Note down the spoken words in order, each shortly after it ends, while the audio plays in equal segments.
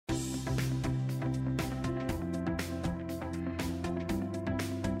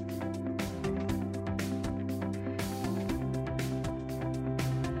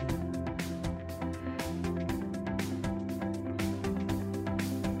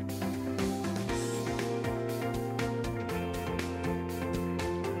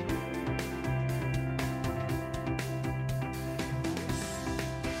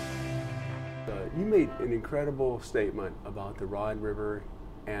made an incredible statement about the Rhine River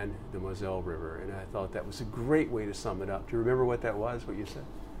and the Moselle River, and I thought that was a great way to sum it up. Do you remember what that was, what you said?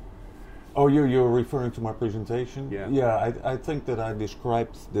 Oh, you're referring to my presentation? Yeah. Yeah, I think that I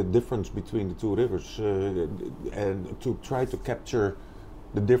described the difference between the two rivers and to try to capture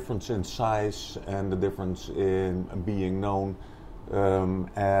the difference in size and the difference in being known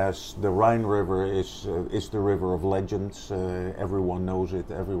as the Rhine River is the river of legends. Everyone knows it,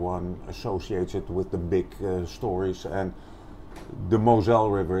 everyone associates it with the big stories, and the Moselle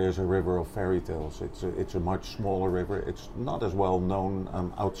River is a river of fairy tales. It's a much smaller river. It's not as well known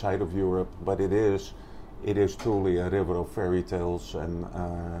outside of Europe, but it is truly a river of fairy tales and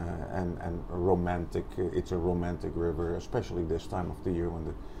romantic. It's a romantic river, especially this time of the year when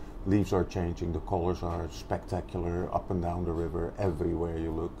the leaves are changing. The colors are spectacular up and down the river, everywhere you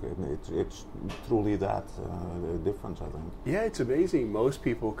look. And it's truly that difference, I think. Yeah, it's amazing. Most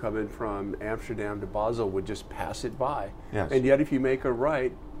people coming from Amsterdam to Basel would just pass it by. Yes. And yet if you make a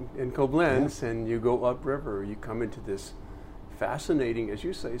right in Koblenz and you go upriver, you come into this fascinating, as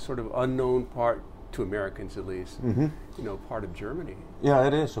you say, sort of unknown part, to Americans at least, part of Germany. Yeah,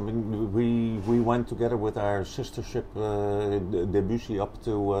 it is. I mean, we went together with our sister ship Debussy up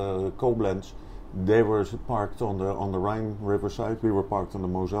to Koblenz. They were parked on the Rhine River side. We were parked on the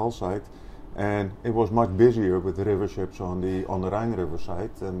Moselle side, and it was much busier with the river ships on the Rhine River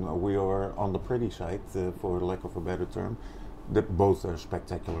side, and we are on the pretty side, for lack of a better term. Both are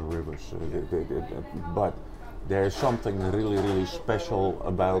spectacular rivers, but there is something really, really special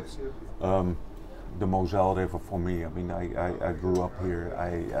about the Moselle River for me. I mean, I grew up here.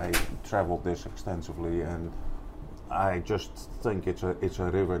 I traveled this extensively, and I just think it's a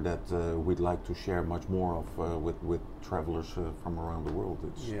river that we'd like to share much more of with travelers from around the world.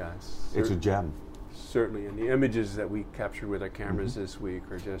 It's a gem. Certainly, and the images that we captured with our cameras this week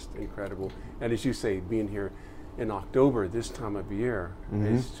are just incredible. And as you say, being here in October, this time of year,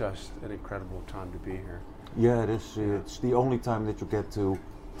 is just an incredible time to be here. Yeah, it is. It's the only time that you get to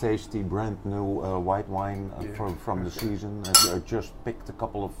taste the brand new white wine from the season. I just picked a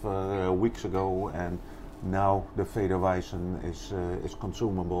couple of weeks ago, and now the Federweizen is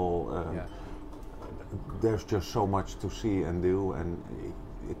consumable. There's just so much to see and do, and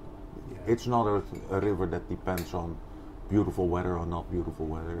it's not a river that depends on beautiful weather or not beautiful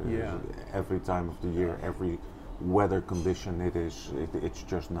weather. Yeah. Every time of the year, every weather condition, it's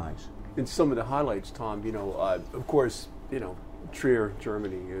just nice. And some of the highlights, Tom, of course, Trier,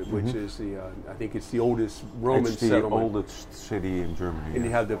 Germany, which is I think it's the oldest Roman settlement. It's the oldest city in Germany. And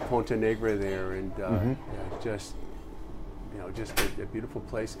you have the Ponte Negra there, and just a beautiful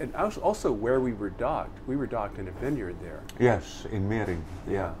place. And also where we were docked in a vineyard there. Yes, in Mering.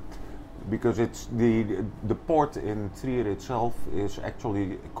 Yeah, because it's the port in Trier itself is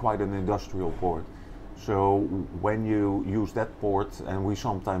actually quite an industrial port. So when you use that port, and we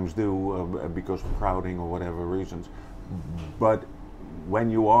sometimes do because of crowding or whatever reasons, but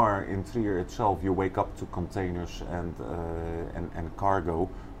when you are in Trier itself, you wake up to containers and cargo,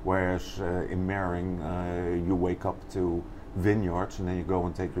 whereas in Mering you wake up to vineyards, and then you go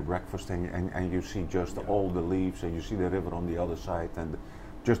and take your breakfast, and you see just all the leaves, and you see the river on the other side, and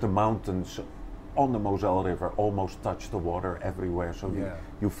just the mountains on the Moselle River almost touch the water everywhere. So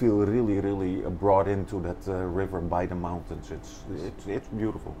you feel really, really brought into that river by the mountains. It's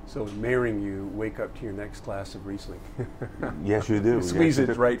beautiful. So in Mering, you wake up to your next glass of Riesling. Yes, you do. Squeeze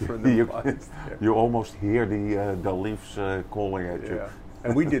it right from the vines. You almost hear the leaves calling at you.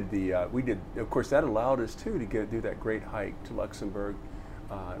 And we did of course that allowed us too to do that great hike to Luxembourg.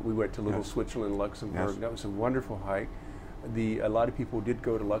 We went to Little Switzerland, Luxembourg. That was a wonderful hike. A lot of people did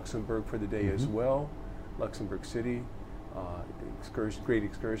go to Luxembourg for the day as well. Luxembourg City, great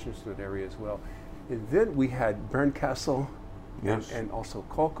excursions to that area as well. And then we had Bernkastel and also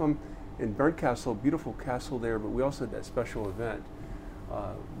Kolkum. In Bernkastel, beautiful castle there, but we also had that special event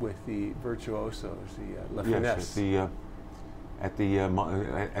with the virtuosos, the La Finesse. Yes, at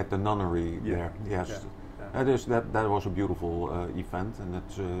the nunnery there. Yes, that was a beautiful event, and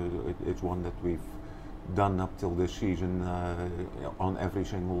it's one that we've done up till this season on every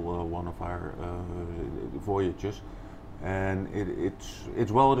single one of our voyages, and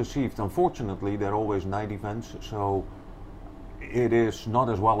it's well received. Unfortunately, they're always night events, so it is not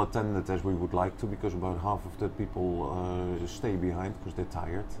as well attended as we would like to, because about half of the people stay behind because they're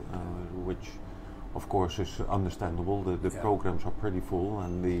tired, which of course is understandable. The programs are pretty full,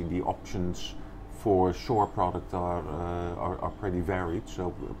 and the options for shore product are pretty varied,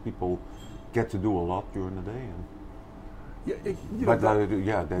 so people get to do a lot during the day. Yeah, but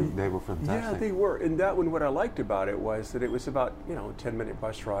they were fantastic. Yeah, they were. And that one, what I liked about it was that it was about a 10-minute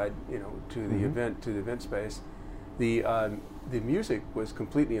bus ride, to the event space. The music was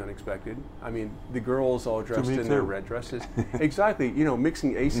completely unexpected. I mean, the girls all dressed in their red dresses. Exactly.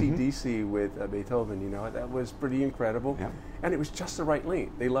 Mixing AC/DC with Beethoven. That was pretty incredible. Yeah. And it was just the right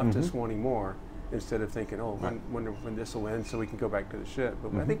length. They left us wanting more instead of thinking, wonder when this will end so we can go back to the ship.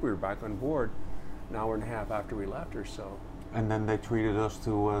 But I think we were back on board an hour and a half after we left or so. And then they treated us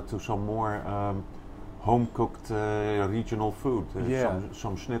to some more home-cooked regional food.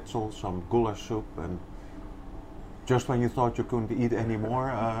 Some schnitzel, some goulash soup, and just when you thought you couldn't eat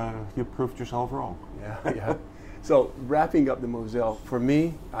anymore, you proved yourself wrong. Yeah. So wrapping up the Moselle, for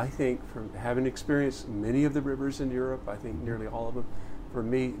me, I think from having experienced many of the rivers in Europe, I think nearly all of them, for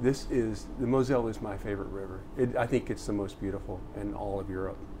me, the Moselle is my favorite river. I think it's the most beautiful in all of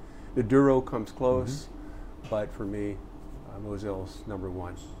Europe. The Douro comes close, but for me, Moselle's number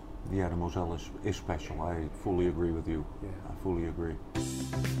one. Yeah, the Moselle is special. I fully agree with you. Yeah. I fully agree.